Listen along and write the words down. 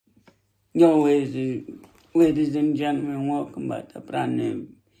Yo, ladies and gentlemen, welcome back to a brand new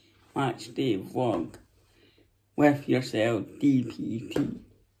match day vlog with yourself, DPT.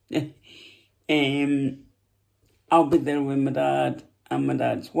 I'll be there with my dad and my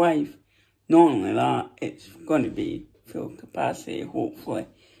dad's wife. Not only that, it's going to be full capacity, hopefully.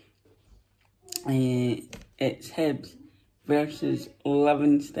 It's Hibs versus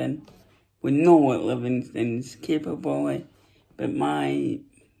Livingston. We know what Livingston's capable of, but my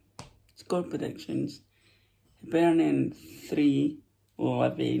score predictions: Hibernian 3,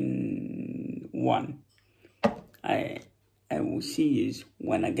 Living 1. I will see you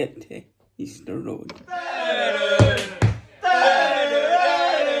when I get to Easter Road.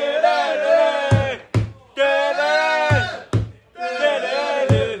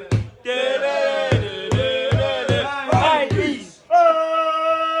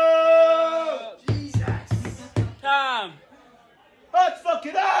 Let's fuck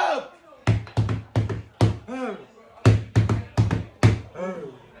it up!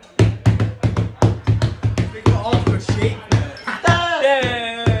 We got off the sheet.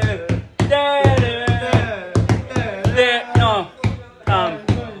 No,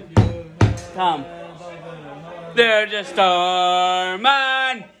 Tom. They're just our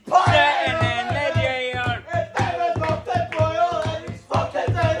man sitting in the jail. It's David Martin Boyle and he's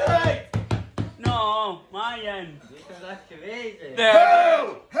fucking dynamite! No, my end. That's crazy.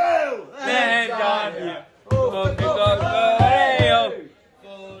 Who? They're down here.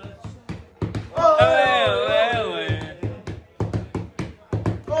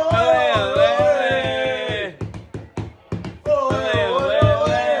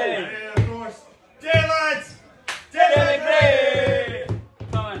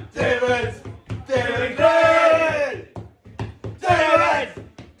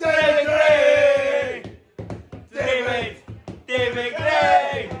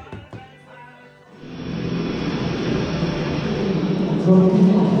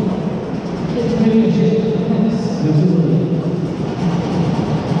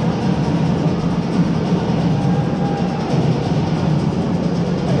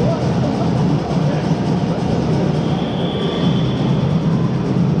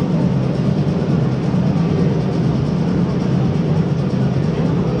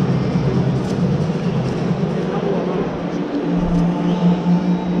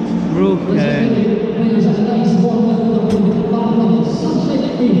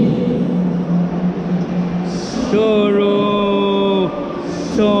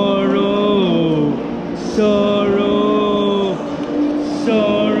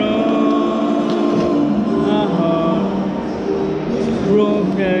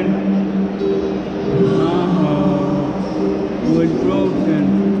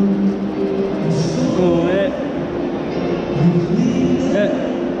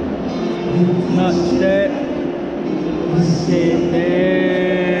 Matchday.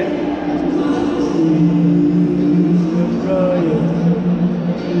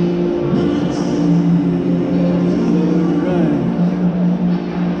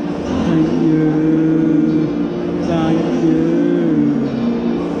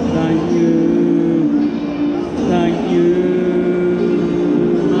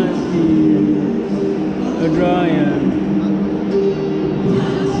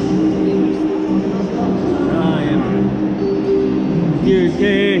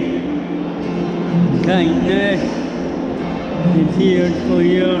 Kindness is here for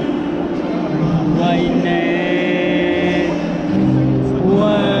your kindness.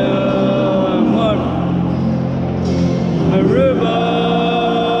 What? Aruba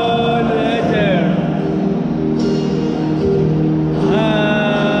letter. I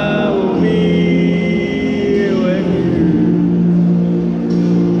will be with you.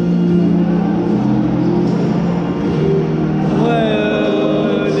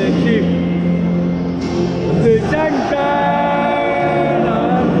 Well, the ship. The sunshine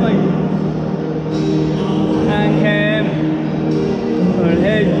on me and came for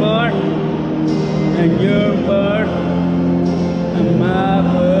his part and your part and my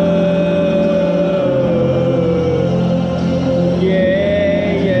part.